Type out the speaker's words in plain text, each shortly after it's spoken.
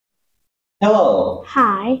Hello,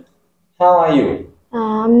 Hi, how are you?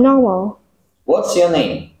 I'm normal. What's your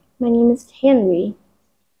name? My name is Henry.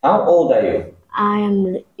 How old are you? I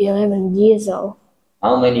am 11 years old.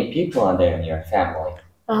 How many people are there in your family?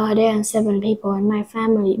 There are 7 people in my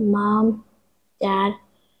family: mom, dad,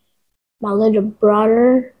 my little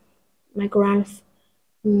brother, my grandpa,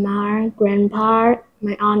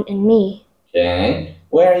 my aunt, and me. Okay,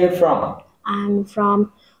 where are you from? I'm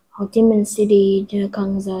from Ho Chi Minh City, the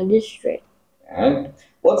Kangsa district. Okay,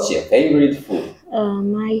 what's your favorite food?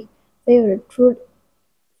 My favorite food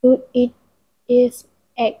is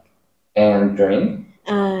egg. And drink?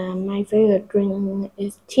 My favorite drink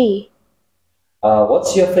is tea.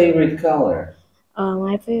 What's your favorite color?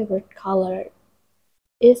 My favorite color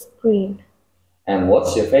is green. And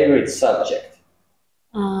what's your favorite subject?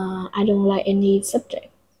 I don't like any subject.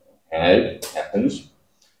 Okay, happens.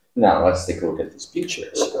 Now let's take a look at these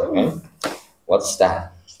pictures. Okay, what's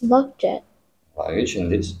that? Subject, Luggage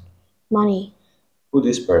and this? money, Who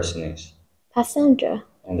this person is? passenger,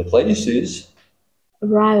 And the place is?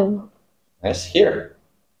 arrival, Yes, here.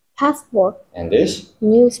 passport, And this?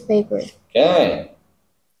 newspaper. Okay,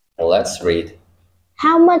 let's read.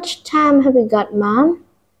 How much time have we got, Mom?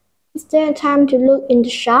 Is there time to look in the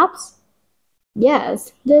shops?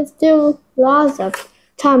 Yes, there's still lots of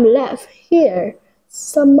time left. Here,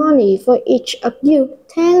 some money for each of you.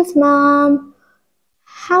 Thanks, Mom.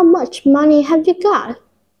 How much money have you got?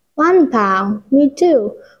 £1. Me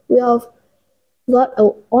too. We have got a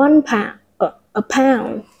 £1. A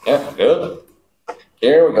pound. Yeah, good.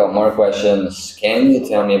 Here we go, more questions. Can you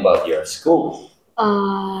tell me about your school?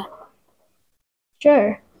 Uh,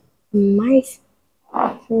 sure. My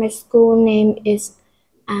my school name is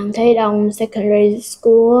Thái Đông Secondary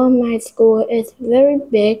School. My school is very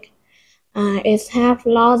big. It has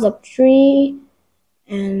lots of trees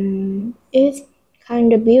and it's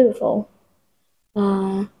kind of beautiful.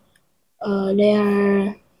 There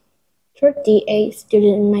are 38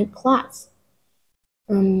 students in my class.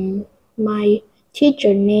 My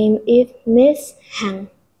teacher name is Miss Hằng.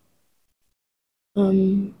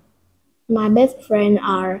 My best friends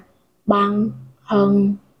are Bang,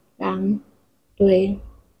 Hân, Đặng, Tuyền.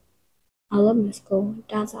 I love my school.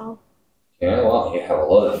 That's all. Yeah, well, you have a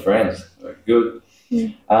lot of friends. Very good.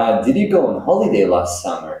 Did you go on holiday last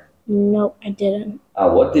summer? No, I didn't.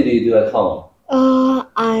 What did you do at home?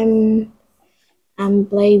 I'm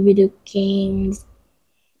play video games.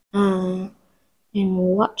 And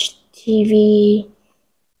watch TV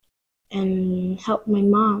and help my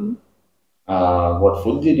mom. What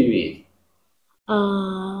food did you eat?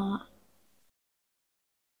 Uh,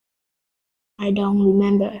 I don't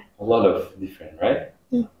remember. A lot of different, right?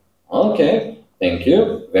 Yeah. Okay, thank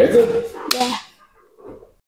you. Very good. Yeah.